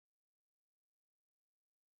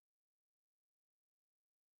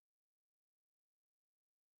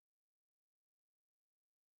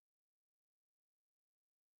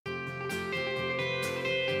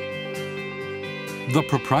The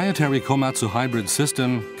proprietary Komatsu hybrid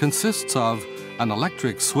system consists of an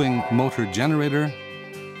electric swing motor generator,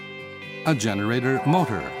 a generator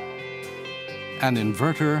motor, an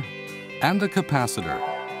inverter, and a capacitor.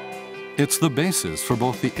 It's the basis for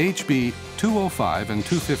both the HB 205 and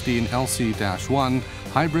 215 LC-1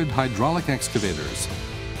 hybrid hydraulic excavators.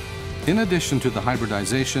 In addition to the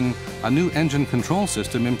hybridization, a new engine control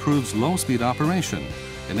system improves low-speed operation,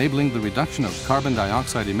 enabling the reduction of carbon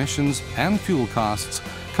dioxide emissions and fuel costs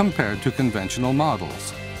compared to conventional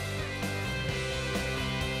models.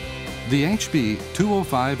 The HB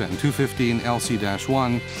 205 and 215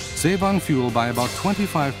 LC-1 save on fuel by about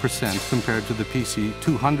 25% compared to the PC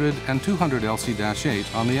 200 and 200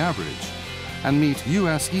 LC-8 on the average, and meet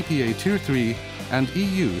US EPA Tier 3 and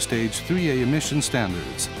EU Stage 3A emission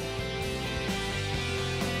standards.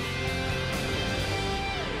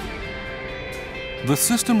 The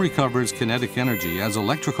system recovers kinetic energy as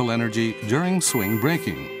electrical energy during swing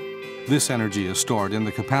braking. This energy is stored in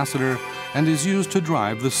the capacitor and is used to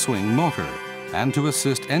drive the swing motor and to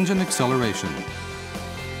assist engine acceleration.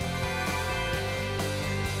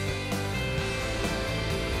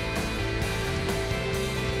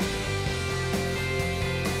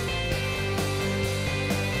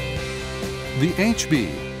 The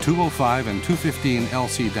HB 205 and 215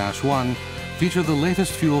 LC-1 feature the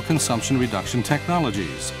latest fuel consumption reduction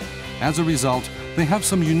technologies. As a result, they have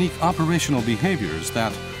some unique operational behaviors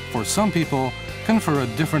that, for some people, confer a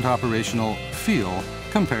different operational feel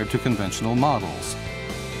compared to conventional models.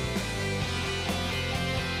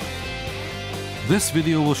 This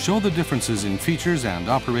video will show the differences in features and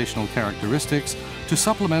operational characteristics to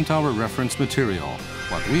supplement our reference material,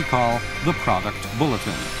 what we call the product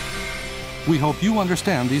bulletin. We hope you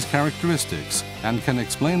understand these characteristics and can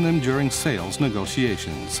explain them during sales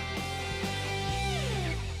negotiations.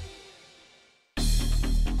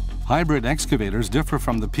 Hybrid excavators differ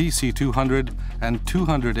from the PC 200 and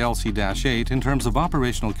 200 LC-8 in terms of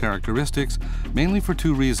operational characteristics, mainly for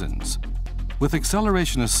two reasons. With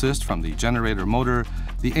acceleration assist from the generator motor,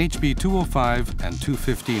 the HB 205 and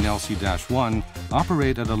 215 LC-1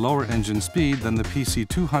 operate at a lower engine speed than the PC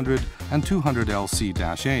 200 and 200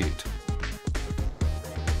 LC-8.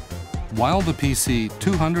 While the PC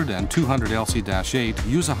 200 and 200 LC-8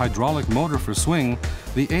 use a hydraulic motor for swing,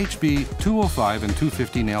 the HB 205 and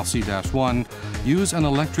 215 LC-1 use an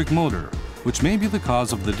electric motor, which may be the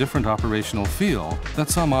cause of the different operational feel that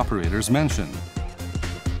some operators mention.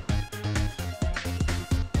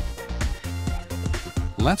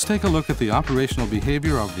 Let's take a look at the operational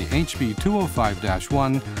behavior of the HB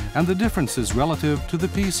 205-1 and the differences relative to the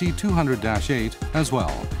PC 200-8 as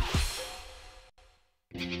well.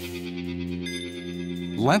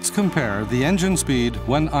 Let's compare the engine speed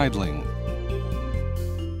when idling.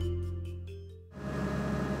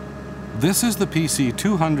 This is the PC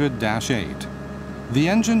 200-8. The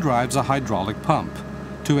engine drives a hydraulic pump.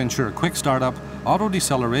 To ensure quick startup, auto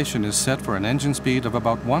deceleration is set for an engine speed of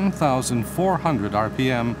about 1,400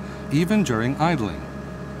 RPM, even during idling.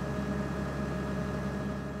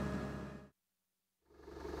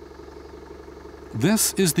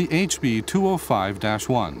 This is the HB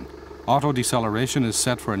 205-1. Auto deceleration is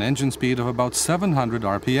set for an engine speed of about 700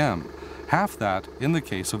 RPM, half that in the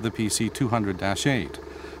case of the PC 200-8,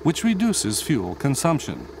 which reduces fuel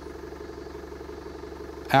consumption.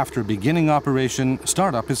 After beginning operation,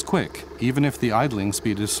 startup is quick, even if the idling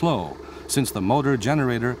speed is slow, since the motor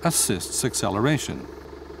generator assists acceleration.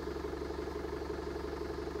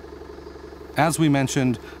 As we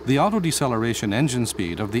mentioned, the auto deceleration engine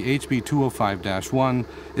speed of the HB 205-1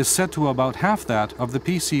 is set to about half that of the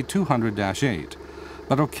PC 200-8,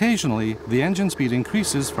 but occasionally the engine speed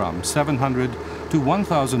increases from 700 to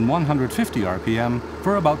 1,150 RPM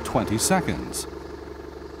for about 20 seconds.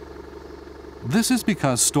 This is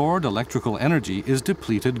because stored electrical energy is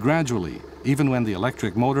depleted gradually, even when the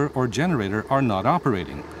electric motor or generator are not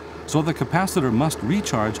operating, so the capacitor must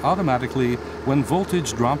recharge automatically when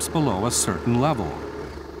voltage drops below a certain level.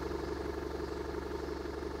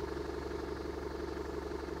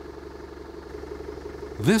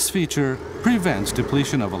 This feature prevents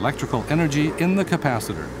depletion of electrical energy in the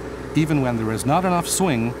capacitor, even when there is not enough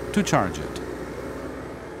swing to charge it.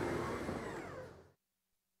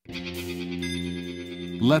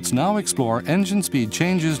 Let's now explore engine speed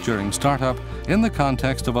changes during startup in the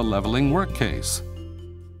context of a leveling work case.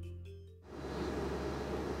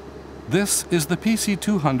 This is the PC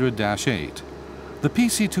 200-8. The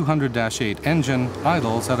PC 200-8 engine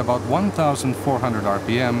idles at about 1,400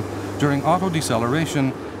 RPM during auto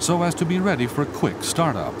deceleration so as to be ready for quick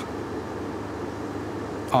startup.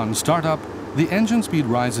 On startup, the engine speed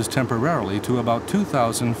rises temporarily to about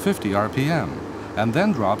 2,050 RPM, and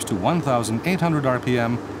then drops to 1,800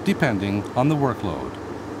 RPM depending on the workload.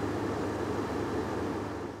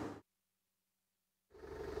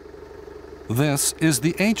 This is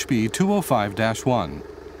the HB205-1.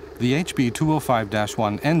 The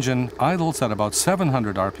HB205-1 engine idles at about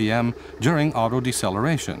 700 RPM during auto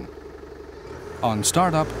deceleration. On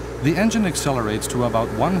startup, the engine accelerates to about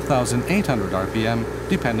 1,800 RPM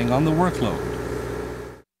depending on the workload.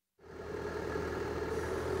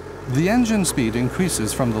 The engine speed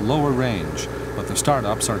increases from the lower range, but the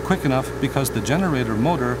startups are quick enough because the generator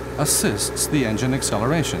motor assists the engine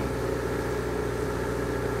acceleration.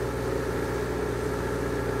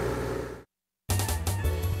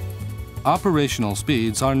 Operational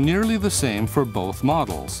speeds are nearly the same for both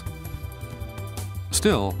models.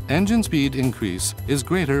 Still, engine speed increase is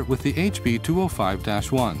greater with the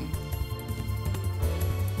HB205-1.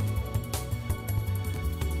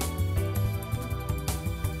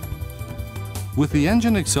 With the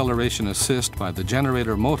engine acceleration assist by the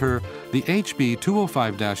generator motor, the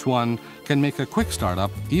HB205-1 can make a quick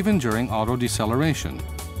startup even during auto deceleration.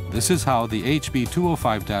 This is how the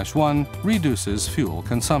HB205-1 reduces fuel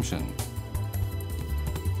consumption.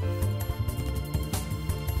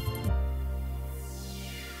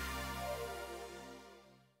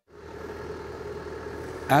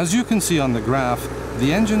 As you can see on the graph,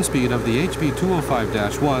 the engine speed of the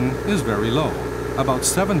HB205-1 is very low, about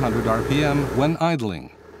 700 RPM when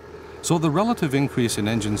idling. So the relative increase in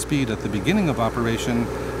engine speed at the beginning of operation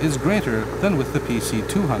is greater than with the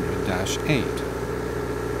PC200-8.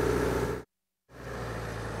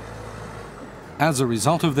 As a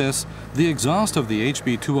result of this, the exhaust of the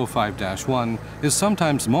HB205-1 is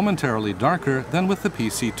sometimes momentarily darker than with the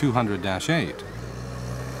PC200-8.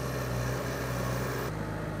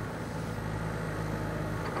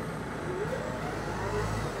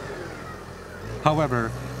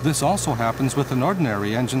 However, this also happens with an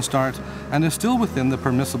ordinary engine start and is still within the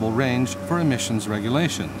permissible range for emissions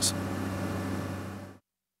regulations.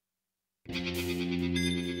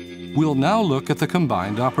 We'll now look at the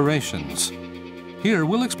combined operations. Here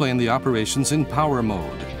we'll explain the operations in power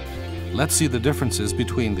mode. Let's see the differences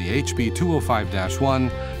between the HB205-1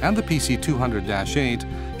 and the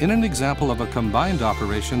PC200-8 in an example of a combined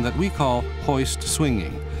operation that we call hoist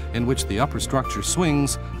swinging, in which the upper structure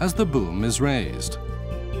swings as the boom is raised.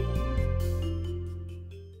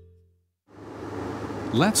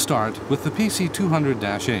 Let's start with the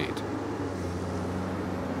PC200-8.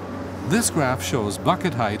 This graph shows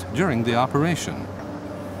bucket height during the operation.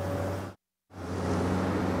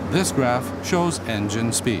 This graph shows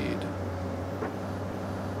engine speed.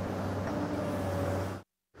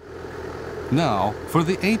 Now for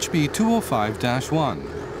the HB205-1.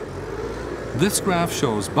 This graph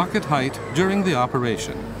shows bucket height during the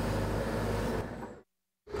operation.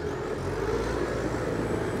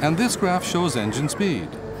 And this graph shows engine speed.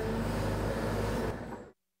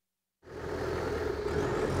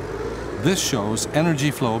 This shows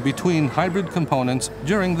energy flow between hybrid components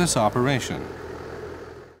during this operation.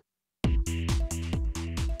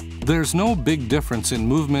 There's no big difference in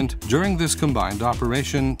movement during this combined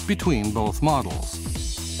operation between both models.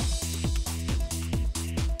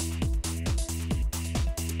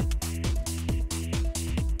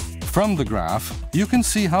 From the graph, you can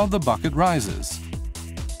see how the bucket rises.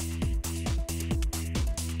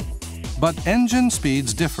 But engine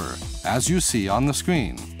speeds differ, as you see on the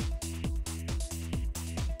screen.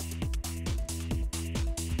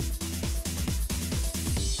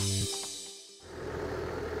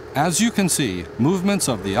 As you can see, movements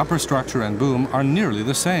of the upper structure and boom are nearly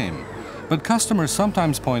the same, but customers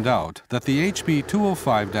sometimes point out that the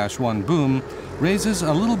HB205-1 boom raises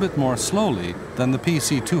a little bit more slowly than the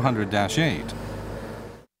PC200-8.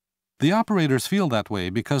 The operators feel that way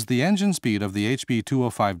because the engine speed of the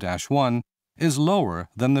HB205-1 is lower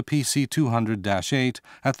than the PC200-8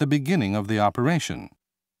 at the beginning of the operation.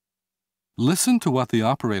 Listen to what the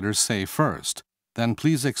operators say first. Then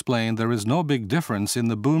please explain there is no big difference in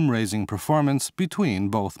the boom-raising performance between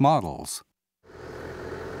both models.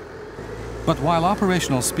 But while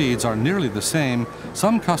operational speeds are nearly the same,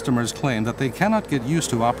 some customers claim that they cannot get used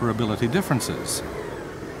to operability differences.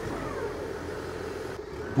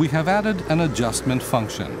 We have added an adjustment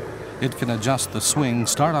function. It can adjust the swing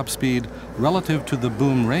startup speed relative to the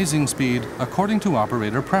boom raising speed according to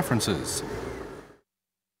operator preferences.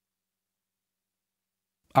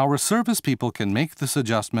 Our service people can make this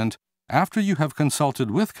adjustment after you have consulted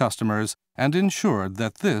with customers and ensured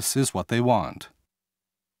that this is what they want.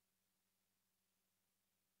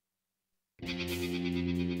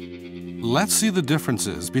 Let's see the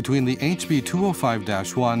differences between the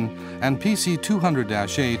HB205-1 and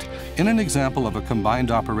PC200-8 in an example of a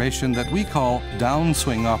combined operation that we call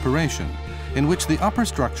downswing operation, in which the upper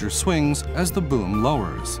structure swings as the boom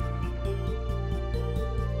lowers.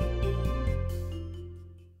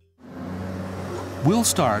 We'll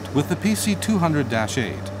start with the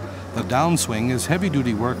PC200-8. The downswing is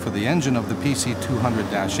heavy-duty work for the engine of the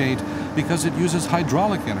PC200-8 because it uses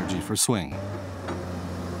hydraulic energy for swing.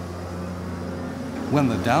 When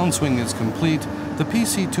the downswing is complete, the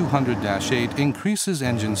PC200-8 increases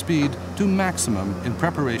engine speed to maximum in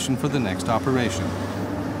preparation for the next operation.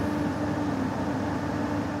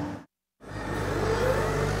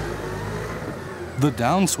 The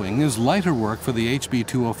downswing is lighter work for the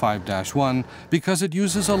HB205-1 because it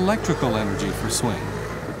uses electrical energy for swing.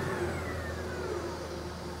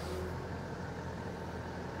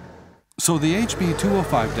 So the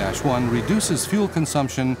HB205-1 reduces fuel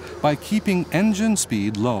consumption by keeping engine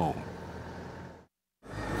speed low.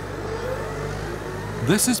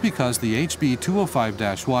 This is because the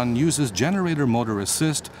HB205-1 uses generator motor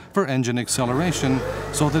assist for engine acceleration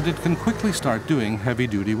so that it can quickly start doing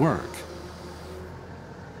heavy-duty work.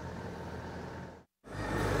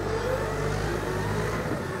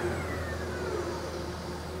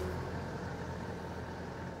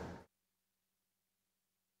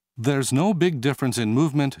 There's no big difference in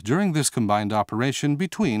movement during this combined operation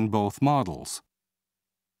between both models.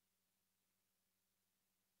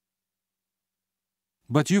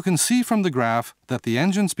 But you can see from the graph that the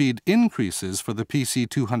engine speed increases for the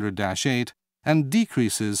PC200-8 and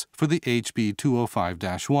decreases for the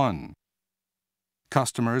HB205-1.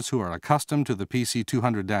 Customers who are accustomed to the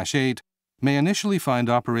PC200-8 may initially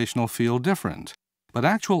find operational feel different, but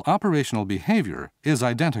actual operational behavior is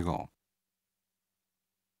identical.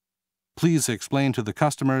 Please explain to the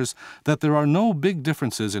customers that there are no big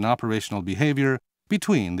differences in operational behavior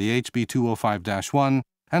between the HB205-1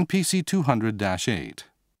 and PC200-8.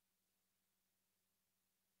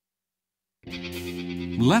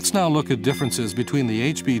 Let's now look at differences between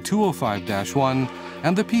the HB205-1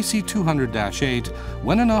 and the PC200-8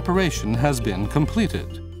 when an operation has been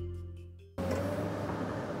completed.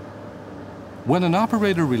 When an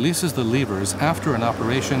operator releases the levers after an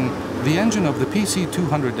operation, the engine of the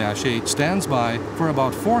PC200-8 stands by for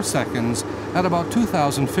about 4 seconds at about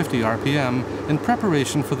 2050 RPM in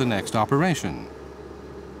preparation for the next operation.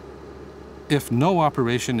 If no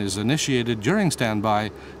operation is initiated during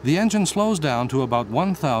standby, the engine slows down to about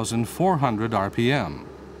 1,400 RPM.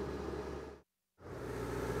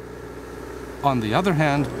 On the other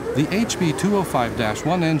hand, the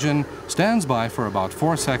HB205-1 engine stands by for about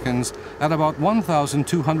 4 seconds at about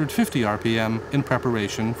 1,250 RPM in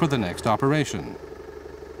preparation for the next operation.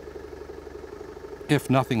 If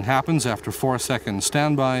nothing happens after 4 seconds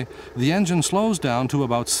standby, the engine slows down to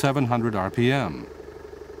about 700 RPM.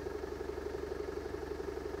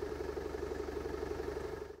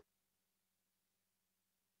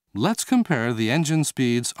 Let's compare the engine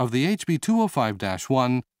speeds of the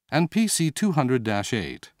HB205-1 and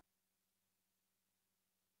PC200-8.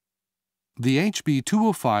 The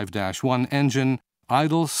HB205-1 engine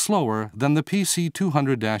idles slower than the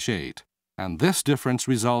PC200-8, and this difference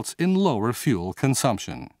results in lower fuel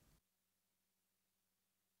consumption.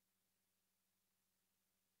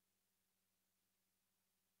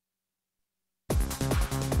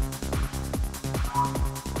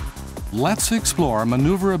 Let's explore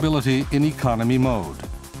maneuverability in economy mode.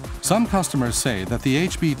 Some customers say that the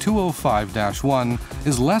HB205-1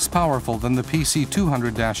 is less powerful than the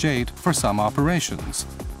PC200-8 for some operations.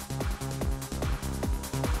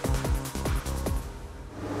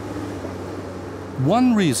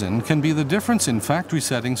 One reason can be the difference in factory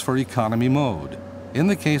settings for economy mode. In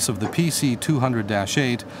the case of the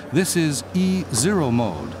PC200-8, this is E0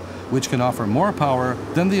 mode, which can offer more power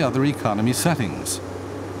than the other economy settings.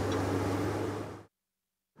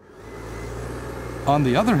 On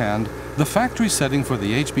the other hand, the factory setting for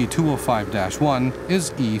the HB205-1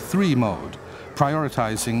 is E3 mode,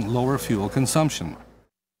 prioritizing lower fuel consumption.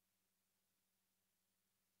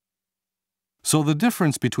 So the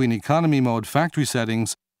difference between economy mode factory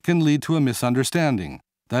settings can lead to a misunderstanding.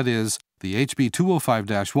 That is, the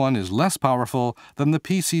HB205-1 is less powerful than the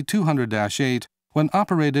PC200-8 when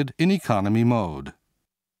operated in economy mode.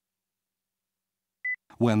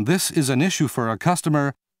 When this is an issue for a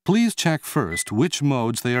customer, please check first which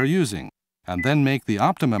modes they are using, and then make the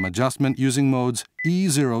optimum adjustment using modes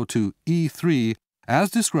E0 to E3 as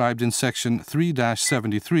described in Section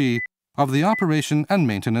 3-73 of the Operation and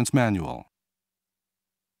Maintenance Manual.